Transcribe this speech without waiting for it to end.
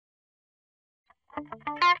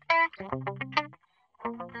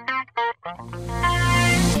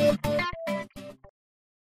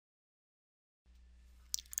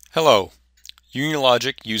Hello.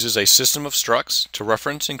 UniLogic uses a system of structs to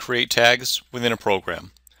reference and create tags within a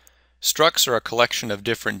program. Structs are a collection of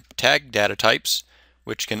different tag data types,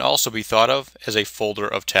 which can also be thought of as a folder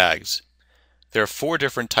of tags. There are 4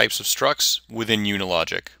 different types of structs within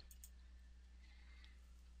UniLogic.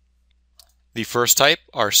 The first type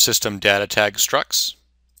are System Data Tag Structs.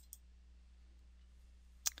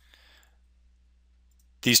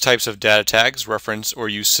 These types of data tags reference or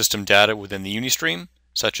use system data within the UniStream,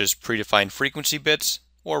 such as predefined frequency bits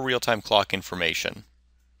or real-time clock information.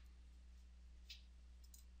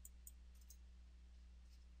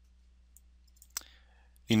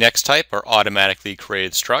 The next type are automatically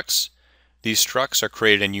created structs. These structs are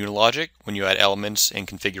created in UniLogic when you add elements and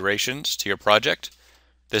configurations to your project.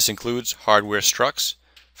 This includes hardware structs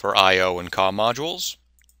for I/O and COM modules.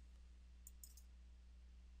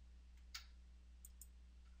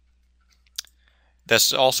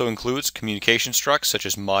 This also includes communication structs such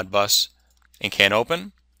as Modbus and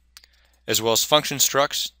CANopen, as well as function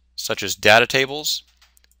structs such as data tables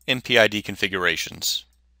and PID configurations.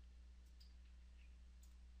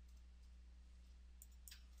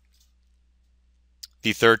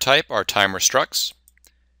 The third type are timer structs.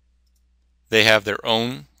 They have their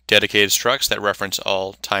own dedicated structs that reference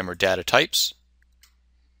all timer data types.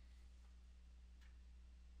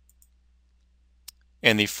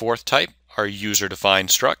 And the fourth type are user-defined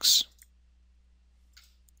structs.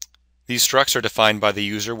 These structs are defined by the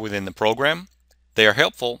user within the program. They are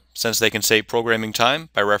helpful since they can save programming time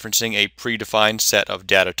by referencing a predefined set of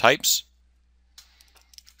data types.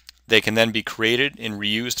 They can then be created and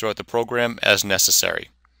reused throughout the program as necessary.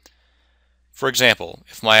 For example,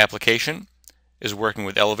 if my application is working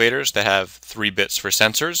with elevators that have 3 bits for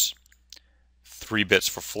sensors, 3 bits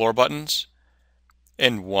for floor buttons,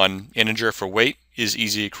 and 1 integer for weight, it is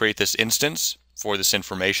easy to create this instance for this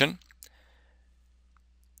information.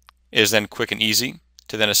 It is then quick and easy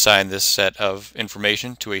to then assign this set of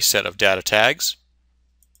information to a set of data tags.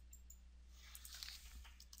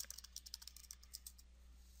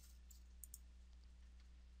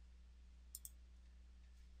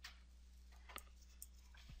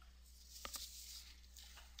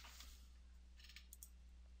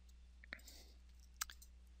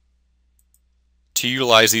 To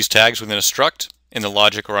utilize these tags within a struct, in the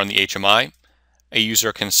logic or on the HMI, a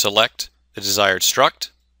user can select the desired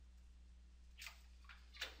struct,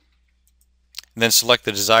 and then select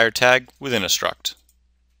the desired tag within a struct.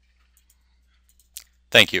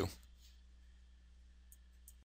 Thank you.